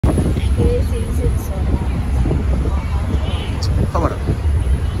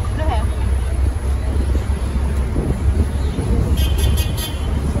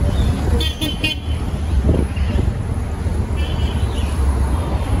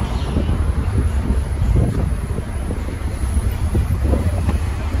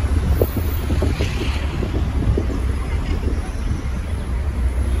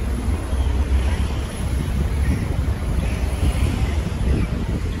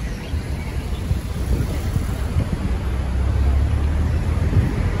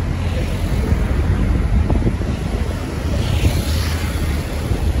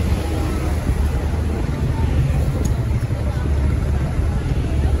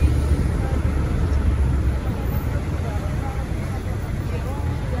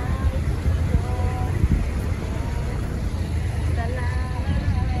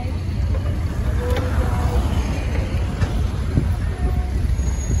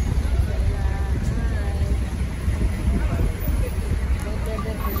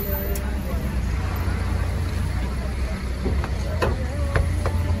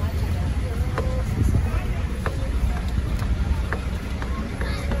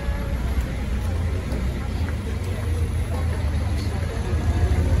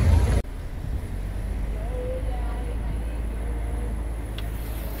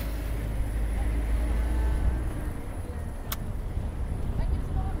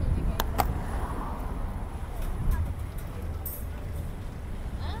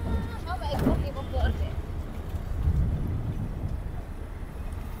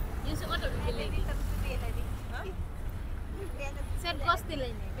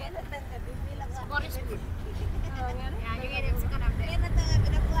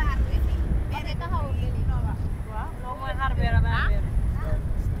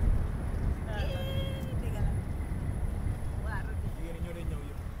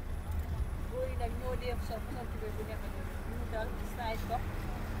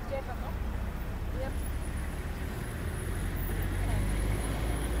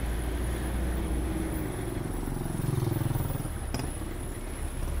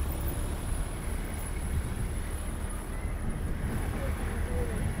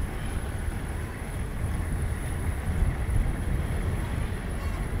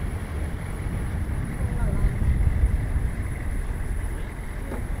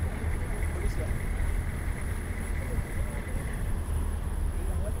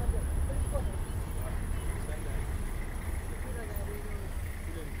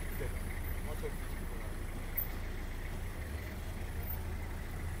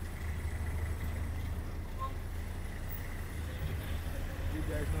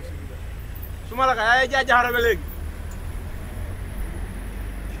Suma la ka ay jaajahara ba léegi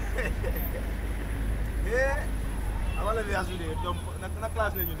amala bi asu de dom na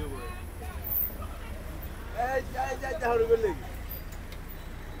classe la ñu de boy ay jaajahara ba léegi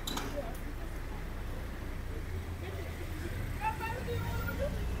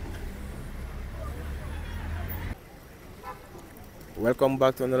Welcome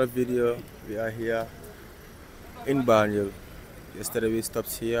back to another video. We are here in Banjul. Yesterday we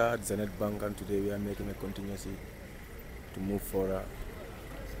stopped here at Zenith Bank and today we are making a continuity to move forward.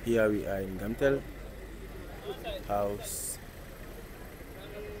 Here we are in Gamtel house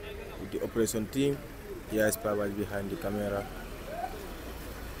with the operation team. Here is Papa behind the camera.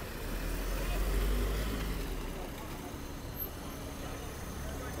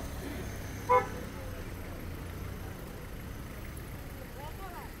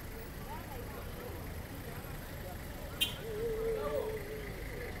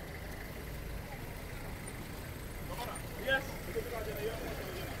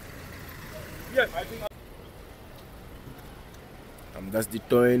 That's the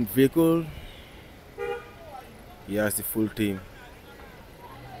towing vehicle. Here's the full team.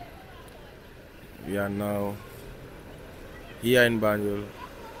 We are now here in Banjul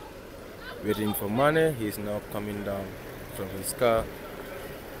waiting for money. He is now coming down from his car.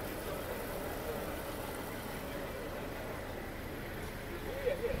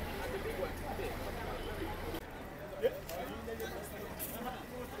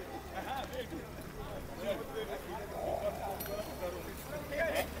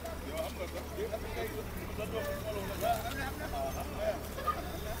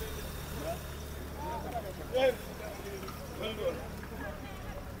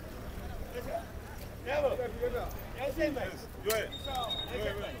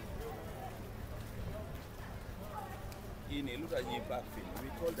 We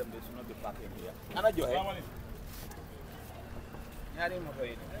told them they should not be parking here. Ana Joe.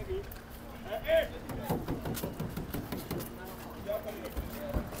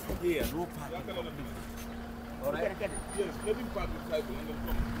 Here, no parking. All right? Yes, let him park the cycle and then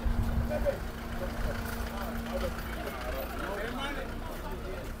come.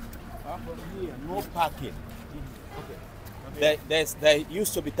 From here, no parking. Okay. There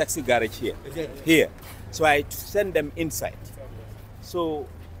used to be taxi garage here. Here. So I send them inside. So,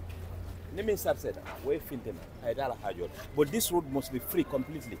 but this road must be free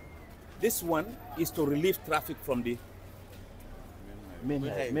completely. This one is to relieve traffic from the main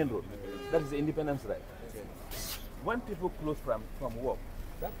road. That is the Independence Drive. Okay. When people close from work,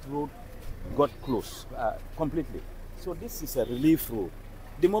 that road got closed completely. So this is a relief road.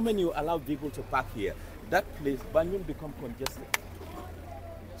 The moment you allow vehicles to park here, that place, Banjul, become congested.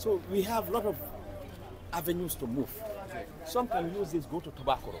 So we have a lot of avenues to move. Some can use this, go to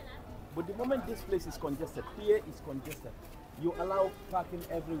Tobacco. But the moment this place is congested, here is congested, you allow parking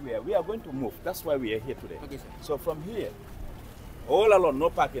everywhere. We are going to move. That's why we are here today. Okay, so from here, all along, no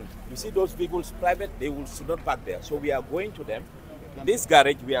parking. You see those vehicles private, they should not park there. So we are going to them. This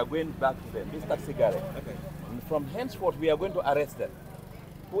garage, we are going back to them. This taxi garage. Okay. And from henceforth, we are going to arrest them.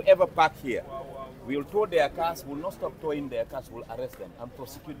 Whoever park here, we will tow their cars, will not stop towing their cars, will arrest them and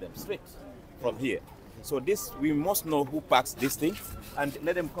prosecute them straight from here. So this, we must know who parks this thing and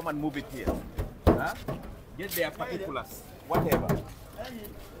let them come and move it here. Huh? Get their particulars, whatever.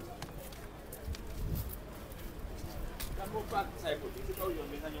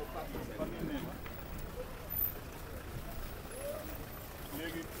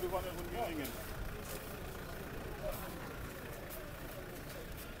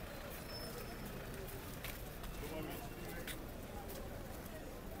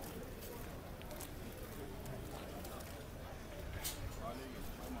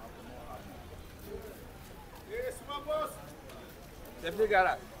 def si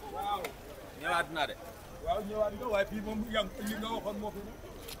garage ñëwaat naa de waaw ñëwaat nga waaye fii moom yang li nga waxoon moo fi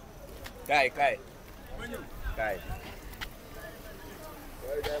kaay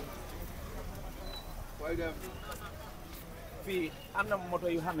fii am na moto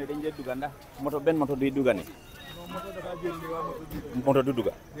yu xam ne dañ dee dugga ndax benn moto duy dugga ni moto du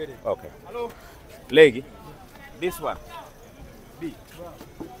dugga ok léegi this one bi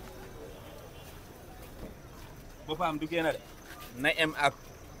boppam du génn de na em ak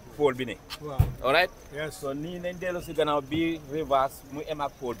pôle bi ne all right so nii nañ dellu si gannaaw bi reverse mu em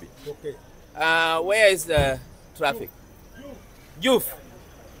ak pôle bi where is the traffic Diouf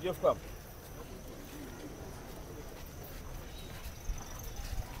come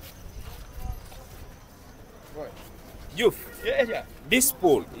Diouf, this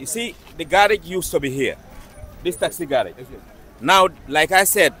pole, you see, the garage used to be here, this taxi garage. Now, like I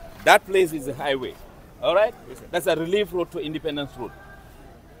said, that place is a highway, all right? That's a relief road to Independence Road.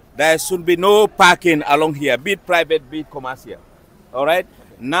 There should be no parking along here, be it private, be it commercial, all right?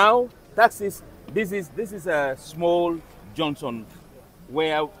 Now, taxis, this is a small junction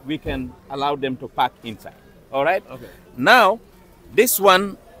where we can allow them to park inside, all right? Okay. Now, this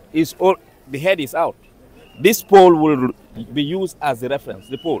one is all, the head is out. This pole will be used as the reference,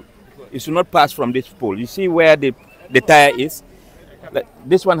 the pole. It should not pass from this pole. You see where the tire is?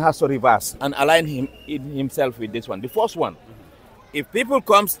 This one has to reverse and align himself with this one. The first one, if people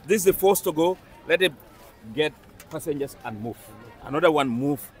comes, this is the first to go, let it get passengers and move. Another one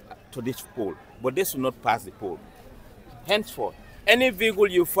move to this pole, but this will not pass the pole. Henceforth, any vehicle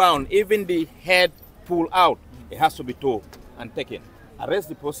you found, even the head pull out, it has to be towed and taken. Arrest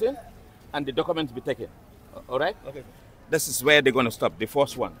the person and the documents be taken. All right? Okay. This is where they're going to stop, the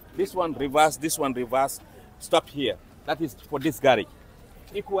first one. This one reverse, stop here. That is for this garage.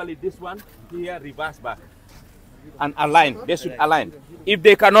 Equally, this one here, reverse back. And align. They should align. If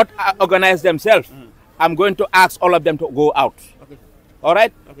they cannot organize themselves, I'm going to ask all of them to go out. Okay. All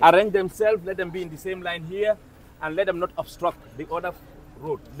right? Okay. Arrange themselves, let them be in the same line here, and let them not obstruct the other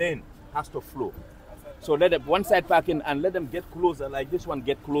road. Lane has to flow. So let them one side parking and let them get closer, like this one,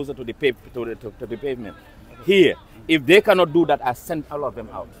 get closer to the pavement. Here, if they cannot do that, I send all of them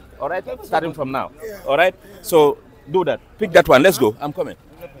out. All right? Starting from now. All right? So do that. Pick that one. Let's go. I'm coming.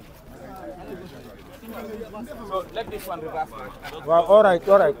 So let this one reverse. Well, all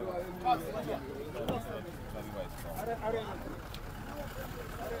right.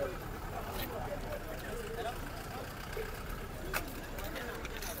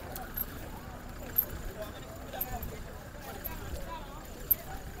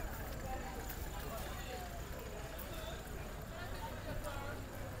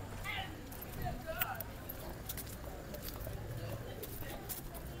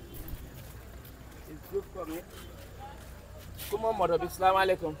 ku moom moto bi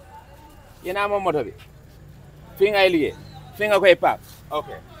salaamaaleykum yéen a moom moto bi fii ngay liggéey fii nga koy paak ok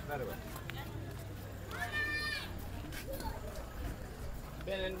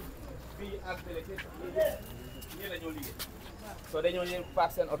beneen fii ak bële ñii la ñoo liggéey so dañoo ñëw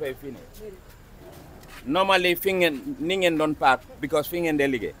paak seen oto yi fii nii normally fi ngeen ni ngeen doon paak because fii ngeen dee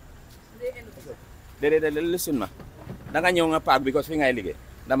liggéey déedéet listen ma da nga ñëw nga paak because fii ngay liggéey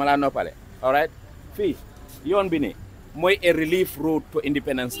dama laa noppale all right fii yoon bi nii mooy a relief road to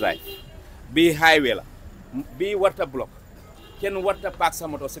Independence Drive bii highway la bii warta block kenn warta paak sa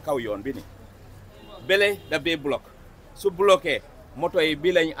moto si kaw yoon bi nii bële daf dee block su bloqué moto yi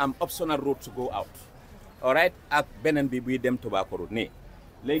bii lañu am optional road to go out all right ak beneen bi buy dem Tobacco Road nii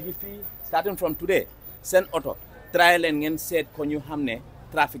léegi fii starting from today seen oto try leen ngeen seet ko ñu xam ne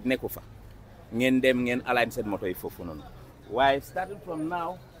trafic nekku fa ngeen dem ngeen align seen moto yi foofu noonu waaye starting from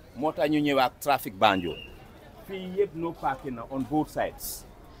now moo tax ñu ñëw ak traffic Banjul fii yëpp no parking na on both sides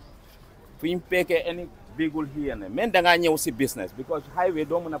fi ñu peekee any vehicle here ne men da ngaa ñëw si business because highway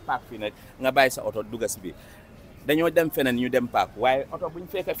doo mën a park fii nag nga bàyyi sa oto dugga si biir dañoo dem feneen ñu dem park waaye oto bu ñu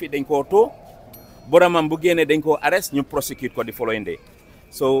fekkee fii dañ koo too boromam bu génnee dañ koo arrest ñu prosecute ko di following day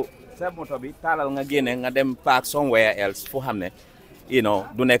so sa moto bi taalal nga génne nga dem park somewhere else fu xam ne you know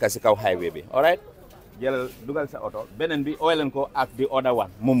du nekk si kaw highway bi all right jëlal dugal sa oto beneen bi oilen ko ak the other one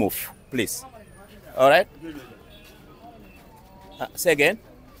mu move please all right say again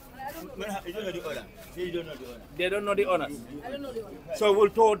they don't know the owners so we'll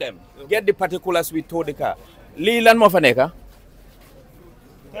tow them get the particulars we tow the car lii lan moo fa nekk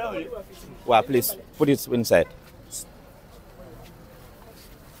waaw please put it inside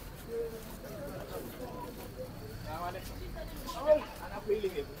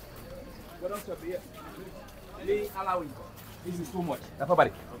lii allowing ko this is too much dafa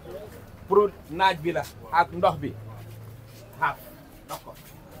bari pour naaj bi la ak ndox bi half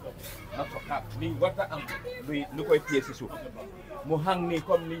na ko xaar lii warta am lu koy téye si suuf mu hang nii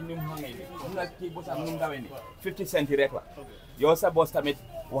comme ni mu hangee nii mun nga kii bosam nu mu dawee nii 50 cent rek la yow sa bos tamit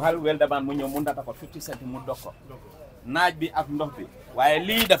waxal weldaman mu ñëw mu ndata ko 50 cent mu dog ko naaj bi ak ndox bi waaye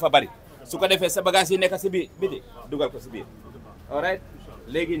lii dafa bari su ko defee sa bagage yi nekk si biir biti dugal ko si biir all right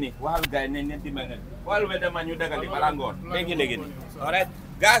léegi nii waxal gars yi nañ leen dimbal nga waxal weldaman ñu dagali balaa ngoon léegi nii all right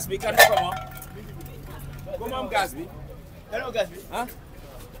gaz bi kan ko moom ku moom gaz bi ah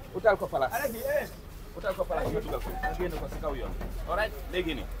utal ko place nga dugal ko nga génn ko si kaw yoon all right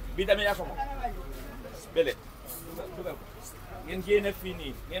léegi nii bi tamit yaa ko moom bële dugal ko ngeen génne fii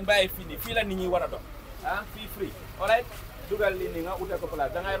nii ngeen bàyyi fii nii fii la nit ñi war a dox ah fii free all right dugal lii nii nga utal ko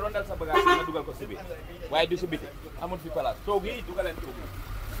place da ngay rondal sa bagage nga dugal ko si biir waaye du si biti amul fi place toog yi dugaleen toog yi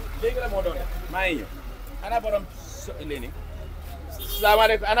léegi la moo doon maa ngi ñëw ana borom lii nii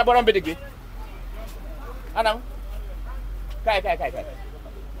salaamaaleykum ana borom bitig bi anam kaay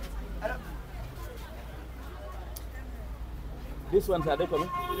this one sa de ko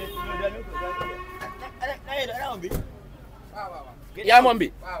yaa moom bi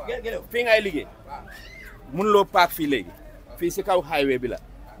fii ngay liggéey mënuloo paak fii léegi fii si kaw highway bi la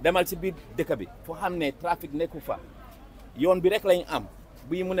demal si biir dëkk bi foo xam ne trafic nekku fa yoon bi rek lañ am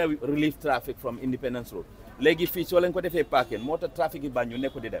buy mun a relieve traffic from Independence Road léegi fii soo leen ko defee parking moo tax trafic yi Banjul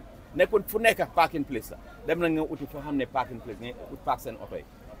nekku di dem nekkul fu nekk parking place la dem na nga uti foo xam ne parking place nga ut park seen oto yi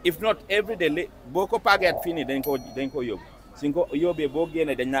if not every day boo ko paageet fii nii dañ ko yóbbu suñ ko yóbbee boo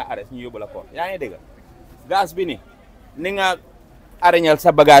génnee dañ naa arrêté ñu yóbbu la ko yaa ngi dégg gaz bi ni nga arañal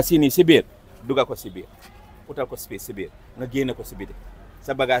sa bagage yi nii si biir dugal ko si biir utal ko space si biir nga génne ko si biti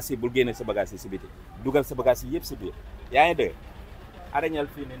sa bagage yi bul génne sa bagage yi si biti dugal sa bagage yi yëpp si biir yaa ngi dégg arañal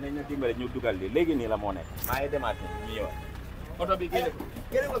fii nii nañ na dimbale ñu dugal li léegi nii la moo nekk maa ngi demaat ni ñu ñëwaat oto bi génne ko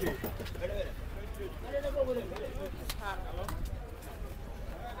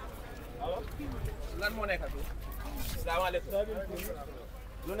lan moo nekk fii salaamaaleykum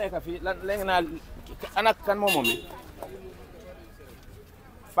lu nekk fii lan léegi naa ana kan moom bi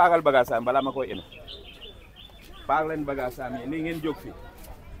paagal bagaasam balaa ma koy enu paag leen bagaasam yi nii ngeen jóg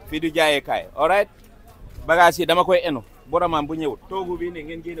fii du jaayee kaay all right bagage yi dama koy enu boromam bu ñëwut toogu bi nii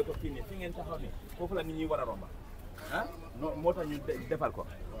ngeen génne ko fii nii fi ngeen taxaw nii foofu la nit ñi war a romba ah non moo tax ñu defal ko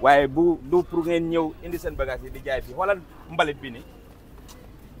waaye du pour ngeen ñëw indi seen bagage yi di jaay fii xoolal mbalit bi nii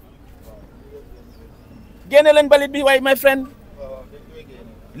génne leen mbalit bi waaye my friend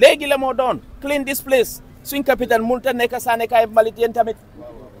léegi la moo doon clean this place suñ capital mënut a nekk saane kaay mbalit yéen tamit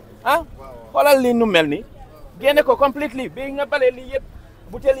ah xoolal li nu mel ni génne ko completely bi nga bale lii yëpp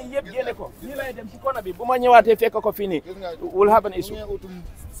butel yi yëpp génne ko nii lay dem ci kona bi bu ma ñëwaatee fekk ko fii nii will have an issue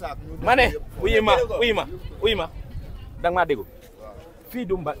ma ne uyi ma danga maa déggu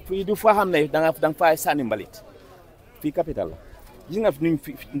fii du fa xam ne danga fay sànni mbalit fii capital la gis nga nuñ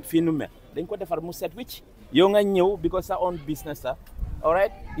fii nu mel dañ ko defar mu set wicc yow nga ñëw because sa own business la all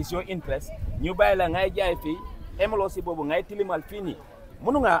right is your interest ñu bàyyi la ngay jaay fii emaloo si boobu ngay tilimal fii nii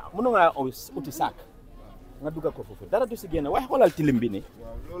mënu nga uti saak nga dugal ko foofu dara du si génn waaye xoolal tilim bi nii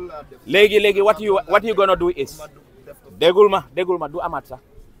léegi what you gonna do is déggul ma du amaat sax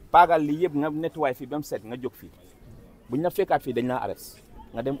paagal lii yëpp nga nettoyé fii ba mu set nga jóg fii buñ la fekkaat fii dañ la arrêté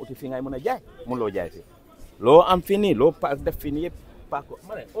nga dem uti fii ngay mën a jaay mun loo jaay fii loo am fii nii loo def fii nii yëpp paak ko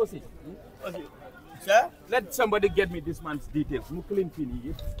ma ne aussi sir let somebody get me this man's details mu clean fii nii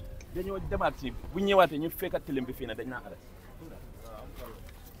yëpp dañoo demaat si bu ñëwaatee ñu fekkat tilim bi fii ne dañ la arrêté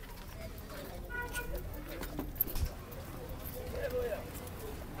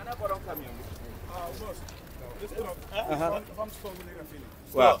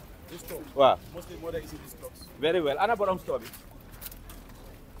waaw very well ana borom store bi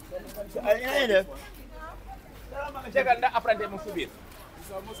jegal ndax apprenti mu si biir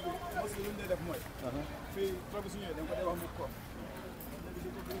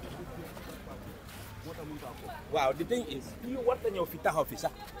waaw the thing is you warta ñëw fi taxaw fi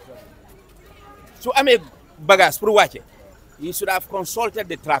sax su amee bagage pour wàcce you should have consulted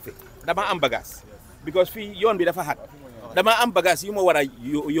the traffic dama am bagage because fii yoon bi dafa xat dama am bagage yu ma war a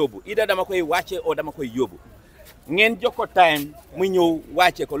yóbbu ida dama koy wàcce o dama koy yóbbu ngeen jox ko time mu ñëw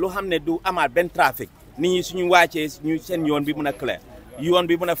wàcce ko lu xam ne du amaat benn trafic nit ñi suñu wàccee ñu seen yoon bi mun a clear yoon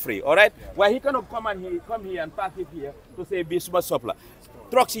bi mun a free all right waaye he cannot come here and park it here to say bii suma sopla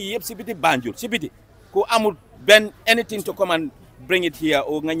trucks yi yëpp si biti Banjul si biti ku amul benn anything to come and bring it here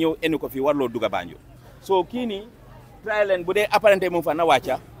o nga ñëw enu ko fii warloo dugga Banjul so kii nii try leen bu dee apparente mu fa na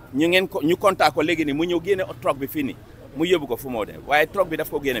wàcca ñu contact ko léegi nii mu ñëw génne truck bi fii nii mu yóbbu ko fu moo dem waaye truck bi daf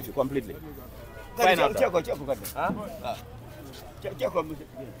ko génne fi completely fay naa ah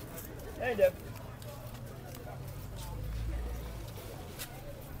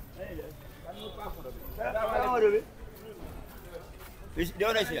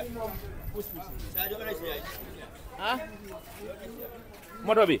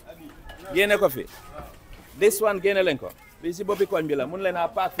moto bi génne ko fi. This one génne leen ko. Bi si boppi koñ bi la mun leen a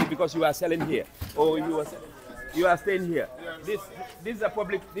park fi because you are selling here or you are staying here. This is a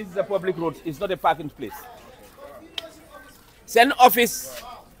public road. It's not a parking place. Send office.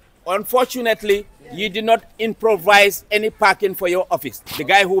 Unfortunately, you did not improvise any parking for your office. The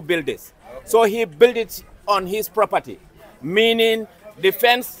guy who built this, so he built it on his property, meaning the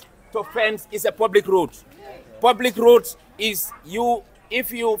fence to fence is a public road. Public roads is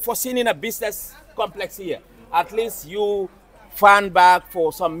if you foreseen in a business complex here, at least you fan back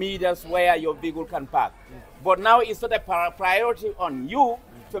for some meters where your vehicle can park. But now it's not a priority on you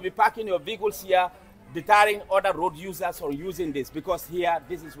to be parking your vehicles here, deterring other road users from using this, because here,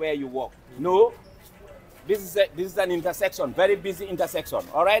 this is where you walk. No, this is an intersection, very busy intersection,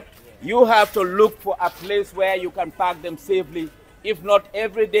 all right? You have to look for a place where you can park them safely. If not,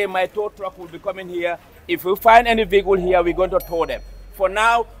 every day my tow truck will be coming here. If we find any vehicle here, we're going to tow them. For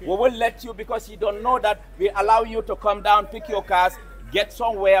now, we will let you, because you don't know that we allow you to come down, pick your cars, get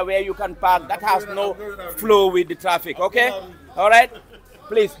somewhere where you can park that has no flow with the traffic, okay? All right?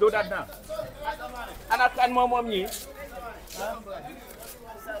 Please do that now.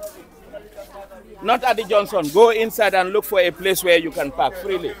 Not at the Johnson. Go inside and look for a place where you can park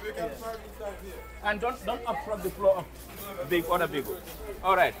freely. And don't obstruct the flow of the other vehicle.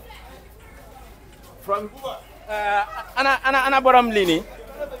 All right. From ana borom lini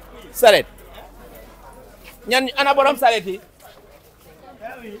saret. Nyan ana borom sareti.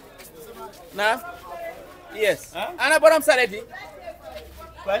 Na? Yes. Ana borom sareti.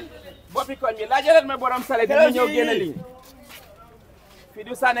 Bopi koñ bi laajaleen ma borom sareti ñu ñëw génne li. Fi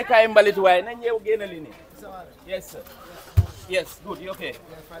du sànni kay mbalit waay na ñëw génne li ni. Yes sir. Yes, good. You okay?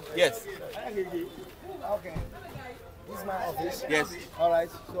 Yes. Okay. This is my office. Yes. All right.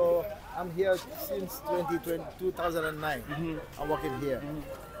 So I'm here since 2009. I'm working here.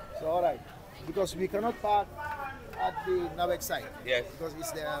 So all right, because we cannot park at the Nabek side. Yes. Because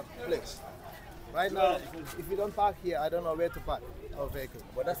it's their place. Right now, if we don't park here, I don't know where to park our vehicle.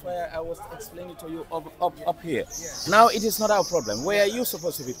 But that's why I was explaining to you up here. Yes. Now it is not our problem. Where are you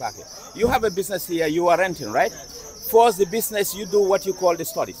supposed to be parking? You have a business here. You are renting, right? First, the business, you do what you call the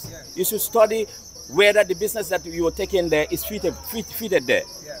studies. Yes. You should study whether the business that you are taking there is fitted there.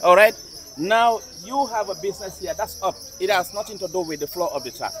 Yes. All right? Now, you have a business here that's up. It has nothing to do with the flow of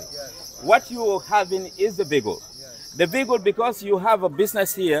the traffic. Yes. What you are having is the vehicle. Yes. The vehicle, because you have a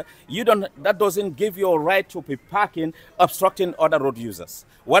business here, that doesn't give you a right to be parking, obstructing other road users.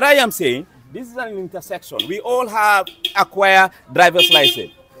 What I am saying, this is an intersection. We all have acquired driver's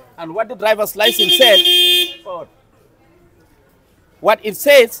license. And what the driver's license said, what it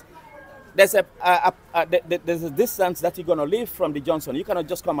says, there's a distance that you're going to leave from the Johnson. You cannot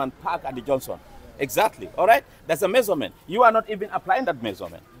just come and park at the Johnson. Exactly, all right? There's a measurement. You are not even applying that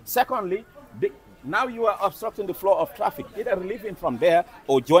measurement. Secondly, now you are obstructing the flow of traffic, either relieving from there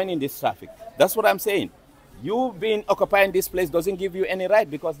or joining this traffic. That's what I'm saying. You being occupying this place doesn't give you any right,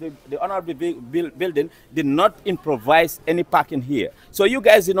 because the owner of the building did not improvise any parking here. So you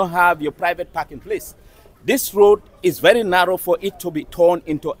guys do not have your private parking place. This road is very narrow for it to be turned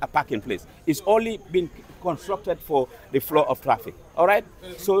into a parking place. It's only been constructed for the flow of traffic. All right?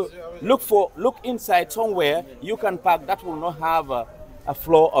 So look inside somewhere you can park that will not have a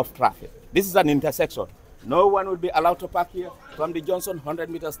flow of traffic. This is an intersection. No one will be allowed to park here. From the Johnson, 100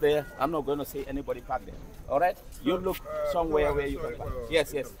 meters there, I'm not going to say anybody park there. All right? You look somewhere where you can park.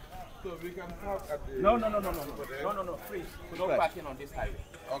 Yes, yes. So we can park at the... No, free. No parking on this highway.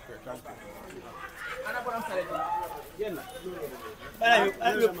 Okay, thank you.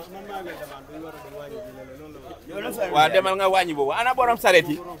 Wa demal nga wañi bobu ana borom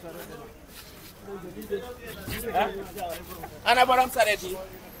sareti ana borom sareti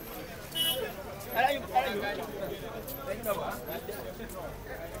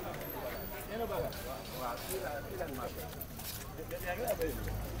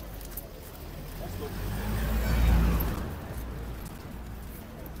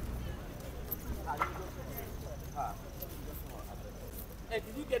Hey,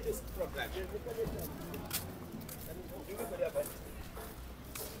 did you get this program?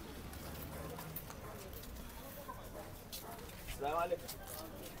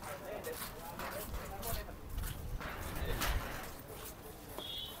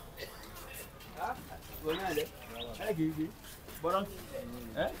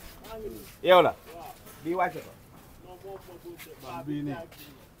 Yow la bi wàcce ko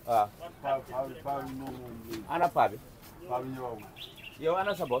ana paa bi yow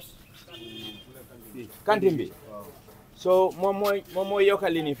ana sa boss kantin bi so moom mooy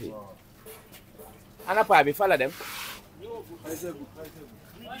yokkali ni fii ana paa bi fa la dem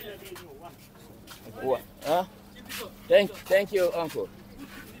ah thank you uncle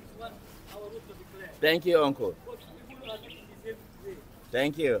thank you uncle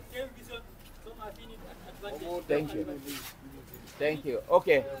thank you thank you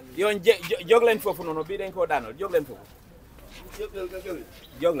okay yoon jóg leen foofu noonu bii dañ koo daanal jóg leen foofu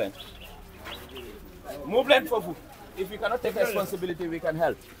jóg leen move leen foofu if you cannot take responsibility we can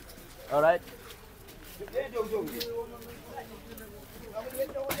help all right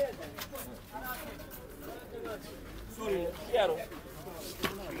sorry Yaro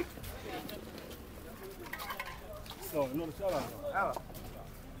so no sala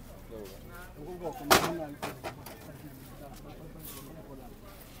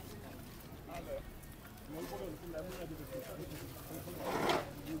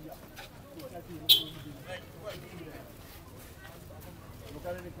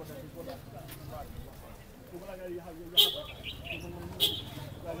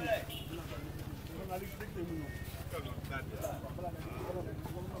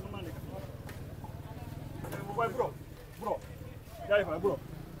bro jaay fa bro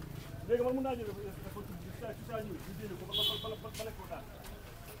léegi man mën naa jël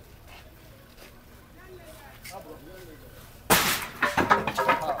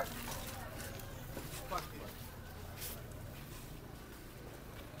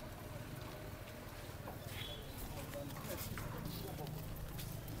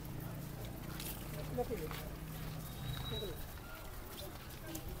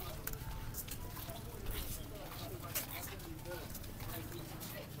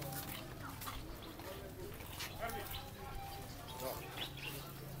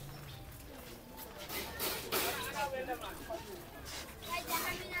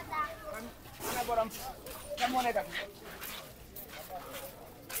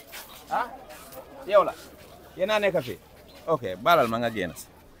ah yow la yéen a nekk fi ok balal ma nga génn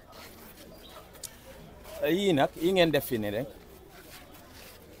yii nag yi ngeen def fi ni rek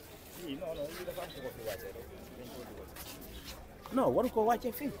non waru ko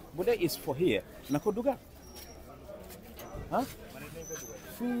wàcce fii bu dee is for here na ko dugal ah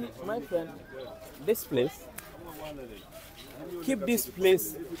fii my friend this place keep this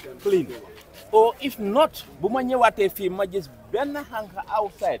place clean or if not bu ma ñëwaatee fii ma gis benn hanka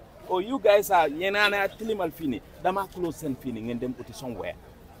outside or you guys are ñenaana tilimal fii nii dama close seen fii nii ngeen dem uti somewhere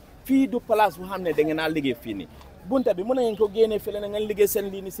fii du place bu xam ne da ngeen a liggéey fii nii bunta bi mën na ngeen ko génnee fële na ngeen liggéey seen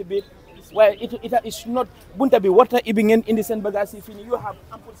lii nii si biir waaye it is not bunta bi warta ibi ngeen indi seen bagage yi fii nii you have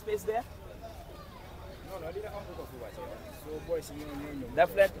ample space there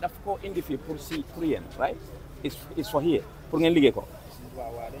daf ko indi fii pour yéen right it's for here pour ngeen liggéey ko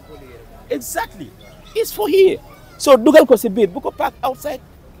exactly it's for here so dugal ko si biir bu ko park outside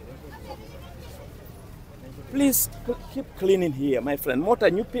please keep cleaning here my friend moo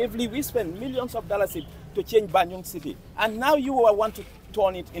tax ñu pavely we spend millions of dollars to change Banjul city and now you want to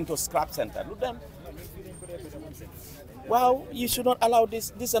turn it into scrap center lu dem wow you should not allow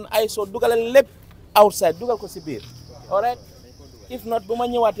this an ISO dugal lépp outside dugal ko si biir all right if not bu ma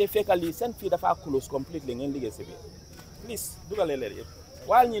ñëwaatee fekkal lii seen fii dafa close completely ngeen liggéey si biir please dugalee leen yëpp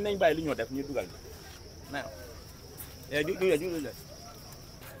waaye ñi nañ bàyyi li ñoo def ñu dugal now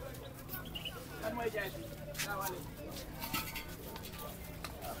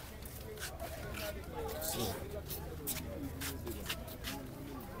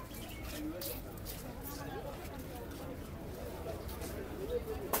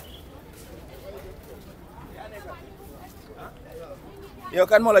yow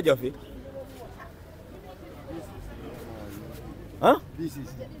kan moo la jox fi ah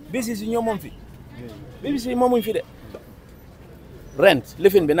BCC ñoo moom fi BCC moomuñ fi de rent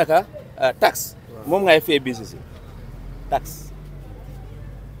lifin bi naka tax moom ngay fay BCC tax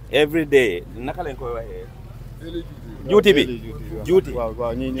every day naka lañ koy waxee juuti bi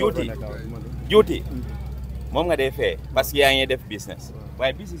juuti moom nga dee fay parce que yaa ngi def business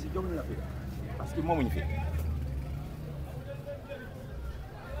waaye BCC joxuñ la fi parce que moomuñ fi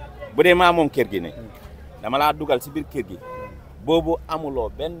bu dee maa moom kër gi ne dama laa dugal si biir kër gi boobu amuloo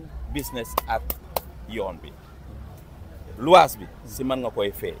benn business ak yoon bi luwaas bi si man nga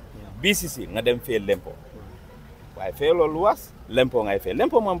koy fay BCC nga dem fay lempo waaye fay loolu luwaas lempo ngay fay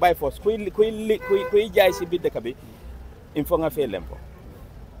lempo moom by force kuy jaay si biir dëkk bi il faut nga fay lempo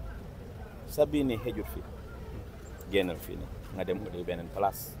sa bii ni xëjut fi génnal fii ni nga dem ko di beneen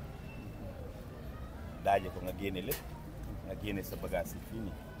place daaje ko nga génne lépp nga génne sa bagage yi fii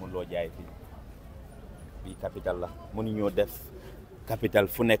ni mun loo jaay fii bii capital la mënuñoo def capital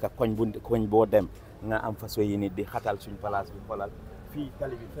fu nekk koñ boo dem nga am façon yi nit di xatal suñ place bi xoolal fii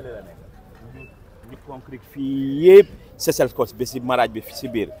tali bi fële la nekk ñu concrete fii yëpp sesel ko ba si maraj bi si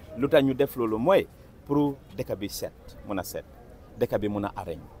biir lu tax ñu def loolu mooy pour dëkk bi set mun a set dëkk bi mun a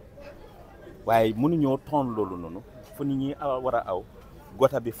areñ waaye mënuñoo toon loolu noonu fu nit ñi war a aw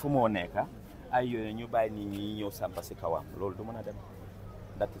gota bi fu moo nekk ay yooyu ñu bàyyi nit ñi ñëw sampa si kawam loolu du mën a dem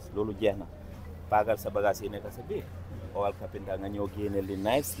datis loolu jeex na paagal sa bagage yi nekk sa biir owal kapinta nga ñëw génne li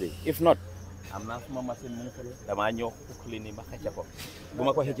nicely if not am naa suma machine mu ngi fële damaa ñëw xukli ni ma xëcc ko bu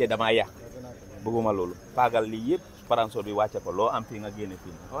ma ko xëccee damaa yàq bëgguma loolu paagal lii yëpp paransor bi wàcce ko loo am fii nga génne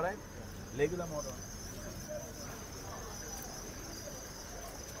fii all right léegi la moo doon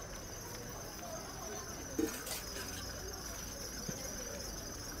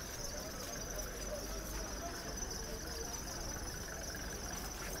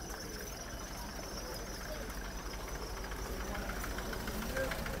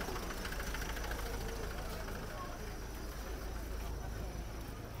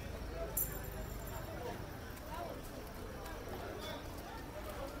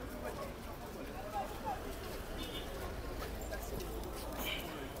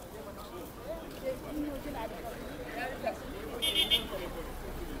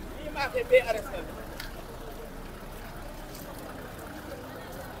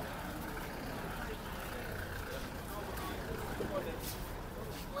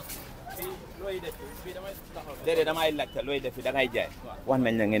déedéet damay laajte looy def fi da ngay jaay wax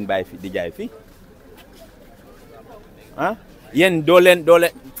nañ la ngeen bàyyi fi di jaay fii ah yéen doo leen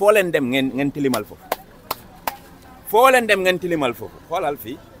foo leen dem ngeen tilimal foofu foo leen dem ngeen tilimal foofu xoolal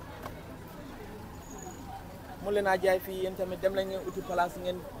fii mu leen a jaay fii yéen tamit dem la ngeen uti place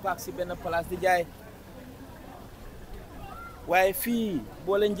ngeen paak si benn place di jaay waaye fii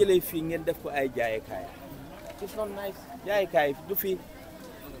boo leen jëlee fii ngeen def ko ay jaayekaay it's not nice jaayekaay du fii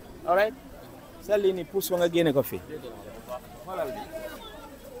all right sa lii ni pousse nga génne ko fii xoolal bi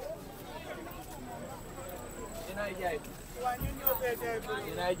dinaay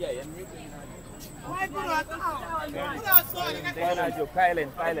jaay yéen ñëpp dinaay jóg kaay leen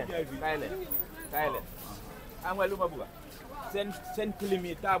xam nga lu ma bëgg seen clim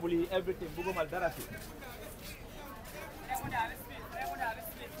yi table yi everything bëggumal dara fi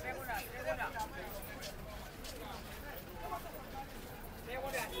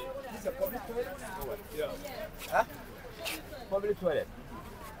It's a public toilet? Yeah. Huh? Public toilet.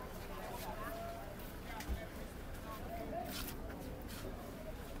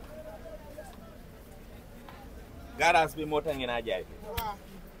 Garage bi moo tax ngeen a jaay fi.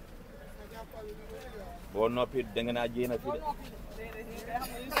 Boo noppi da ngeen a jéem a fi de.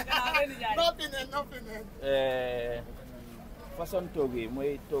 Façon toog yi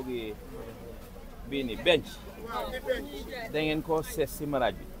mooy toog yi bii ni bench. Da ngeen ko sees si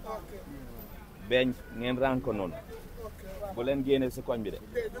maraaj bi. Bench ngeen rang ko noonu. Bu leen génne si koñ bi de.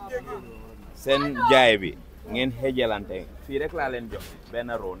 Seen jaay bi ngeen xejalante fii rek laa leen jox benn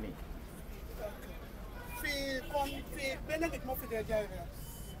roo nii. fii benn nit moo fi dee jaay reer.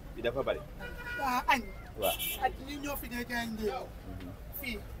 bi dafa bari. añ. waaw ak ñi ñoo fi dee jaay ndéew.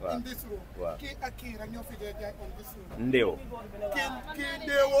 fii in this room. waaw kii ak kii rek ñoo fi dee jaay on this room. ndéew. kii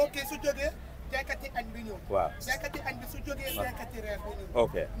ndéewoo kii su jógee jaaykati añ bi ñëw. waaw jaaykati añ bi su jógee jaaykati reer bi ñëw.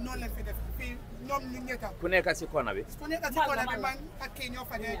 ok noonu lañ fi def fii ñoom ñu ñetta. ku nekk si kona bi. ku nekk si kona bi man ak kii ñoo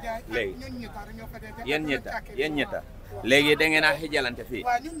fa dee jaay. léegi ñun ñetta rek ñoo fa dee jaay. yéen ñetta léegi da ngeen a xejalante fii.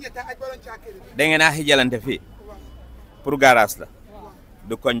 waaw ñun ñetta ak borom caakiri bi. da ngeen a xejalante fii. pour garage la.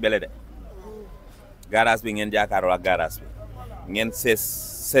 du koñ bele de. garage bi ngeen jàkkaarloo ak garage bi. ngeen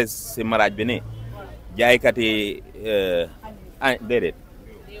sees si maraaj bi nii. jaaykat yi déedéet.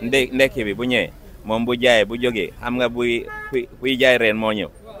 ndekki bi bu ñëwee moom bu jaayee bu jógee xam nga buy jaay reen moo ñëw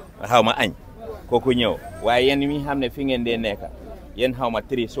xaw ma añ kooku ñëw waaye yéen mi xam ne fi ngeen dee nekk yéen xaw ma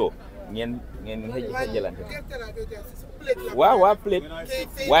triso ngeen xëjalante waaw plate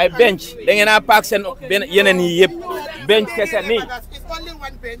waaye bench da ngeen a paak seen yeneen yi yëpp bench kese nii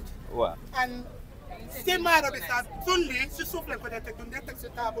waaw Maaro bi sax suñ lii si suuf lañ ko dee teg duñ dee teg si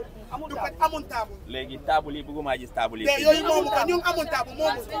table du ko amul table léegi table yi bëgguma gis table yi mais yooyu moomu ko ñun amul table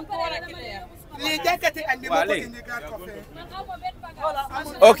moomu lii jàkkati añ bi moo ko indi gaar ko fee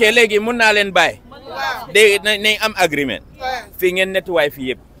ok léegi mun naa leen bàyyi dégg nañ am agreement fii ngeen nettoyé fii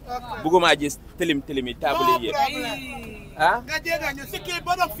yëpp bëgguma gis tilim yi table yi yëpp nga jégga ñu si kii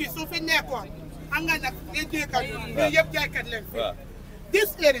borom fii su fi nekkoon am nga nag nga jégga ñu yëpp jaaykat leen fii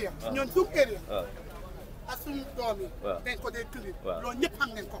this area ñun suuf area ak suñu doom yi dañ ko dee clean loolu ñëpp xam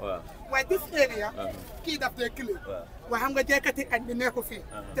nañ ko waaye this area kii daf dee clean waaye xam nga jaykati añ bi nekku fii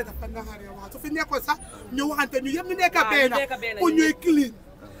te dafa naxaree waaw su fi nekkoon sax ñu waxante ñu yëpp ñu nekk benn pour ñuy clean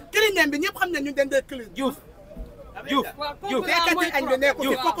clean bi ñëpp xam ne ñu dañ dee clean Diouf jaykati añ bi nekku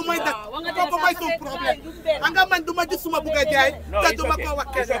fii kooku mooy suñu problème xam nga man du ma gis suma bugg a jaay te du ma ko wax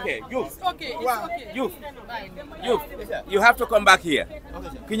kenn Diouf you have to come back here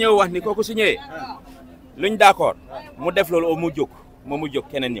ki ñëw wax ni kooku su ñëwee luñ d'accord mu def loolu mu jóg mu jóg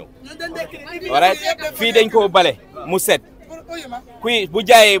keneen ñëw alright fii dañ ko bale mu set kuy bu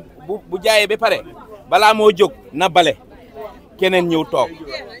jaayee ba pare balaa moo jóg na bale keneen ñëw toog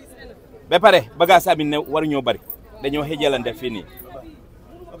ba pare bagage abi ne waru ñoo bari dañoo xëjalante fii nii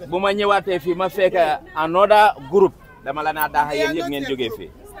bu ma ñëwaatee fii ma fekk another group dama la naa daaxa yéen yëpp ngeen jógee fii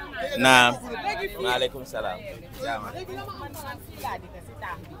naam maaleykum salaam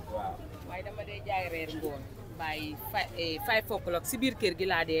waaye dama dee jaay reer ngoon bàyyi 5 o'clock si biir kër gi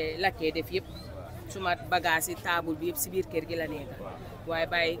laa dee lakkee def yëpp suma bagage yi table bi yëpp si biir kër gi la nekk waaye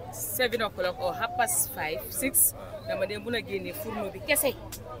bàyyi 7 o'clock or 5:30 6 dama dee mun a génne fourneau bi kese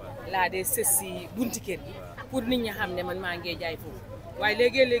laa dee sës si bunti kër gi pour nit ñi xam ne man maa ngi jaay foofu waaye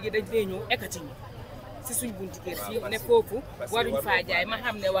léegi dañ dee ñëw ekkati ñu si suñ bunti kër fii ne foofu waruñ faa jaay ma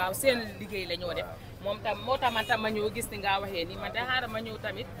xam ne waaw seen liggéey la ñoo def moo tax man tam ma ñëw gis ni nga waxee ni man de xaaral ma ñëw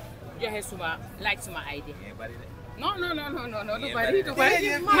tamit joxe laaj suma idée non du bari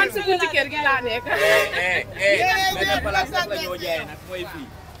man si bunti kër gi laa nekk mais place la ñoo jaay nag mooy fii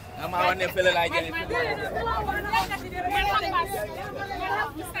ama wax ne fële laa jaay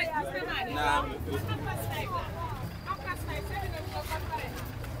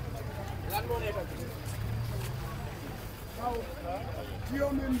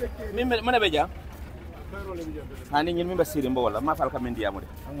min mana be jam hani ñin min ba siri mbo wala ma fal kam ndi amude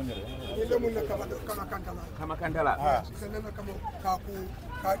ile mun na kama kantala senema kama kaku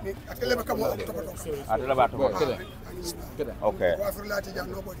kani atele kama atele ba to okay wa furlati jam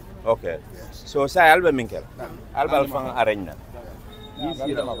nobody okay so sa alba minkel alba fang arena ni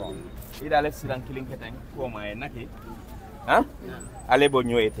sira ida le siran kilin ketang ko may naki ha ale bo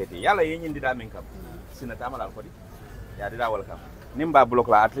ñoy tete yalla yi ñindi da min kam sina tamal ko di ya dida wal kam nimba block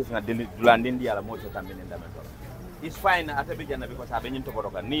la at least na dulandindi yalla mo to tambe ni ndamen to it's fine atabe janna because abe ñin to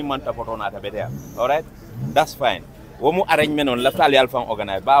bodoka ni man ta photo na atabe there all right that's fine wo mu arrangement on la tal yalla fan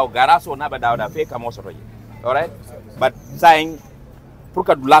organize baaw garaso na ba dawda fe kam so to all right but saying pour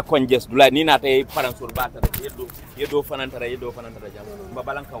que dula konjes dula ni na tay paransur bata yeddo fanantara jam ba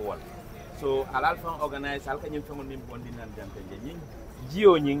balanka wol so alal fan organize al kanyum fa min bondi nan jante ñin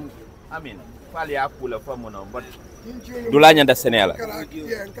jiyo ñin amin fal ya kula fa mo no but dula nyanda senela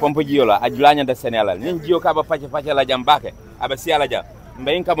pompo jiyo la ajula nyanda senela nin jiyo ka ba pace la jam bake aba si ala jam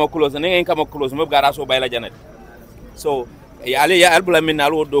mbayin kamo close nin kamo close mo garaso bayla janet so ya albula min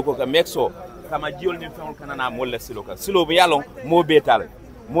alwo do ko ka mexo kama jiyo ni fa kanana mo le siloka silo bi yalon mo betal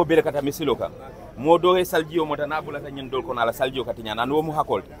mo be kata mi siloka mo do e saljiyo mo tan abula tan nyin dol ko na la saljiyo kati nyana no mo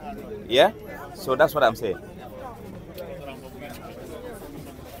hakol yeah so that's what I'm saying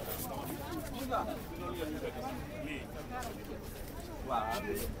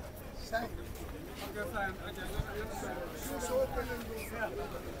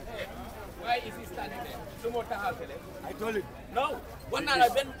why is he standing there? I told him. No. One hour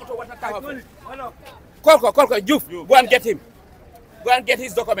then auto water tower. Call Juf. Go and get him. Go and get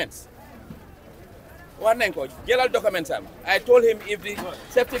his documents. One name coach. Get all documents. I told him if the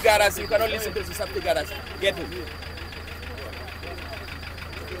safety garage, you cannot listen to the safety garage. Get him.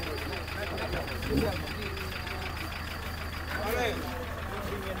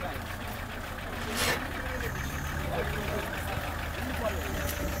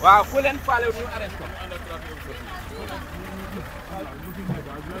 Wow, full and follow new arrest.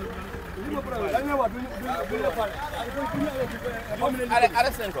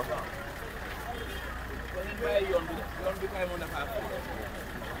 Arrest ko.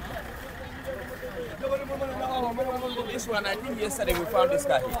 This one, I think yesterday we found this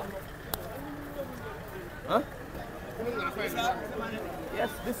guy here. Huh? Yes,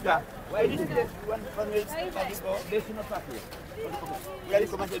 this guy. Why did you one way? They should not pass here. Where is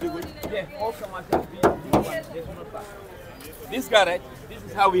commercial doing? Yeah, all commercial they should not pass. This guy, right? This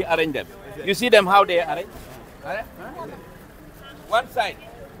is how we arrange them. You see them how they arrange? Huh? One side,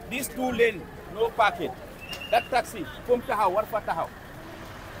 these two lanes, no parking. That taxi, from Tahaw, what for Tahaw?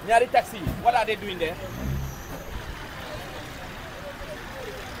 Nyari taxi, what are they doing there?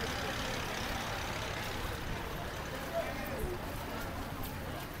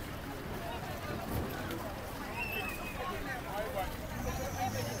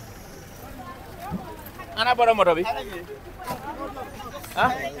 ana borom moto bi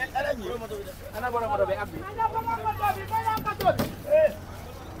ah ana borom moto bi ak bi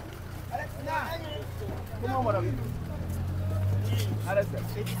kuma moto bi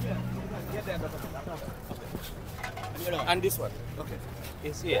and this one okay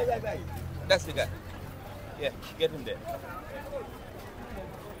it's here that's the guy yeah get him there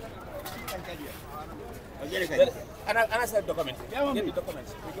ana sa document get the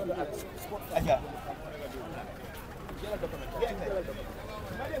documents we go to sport get a document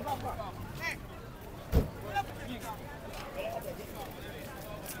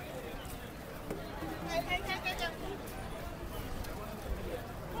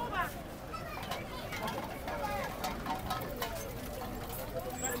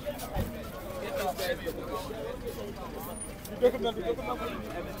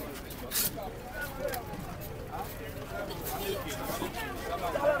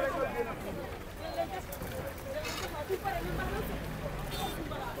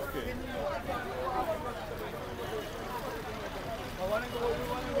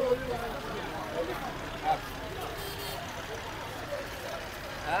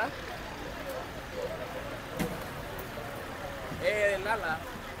Huh? Lala.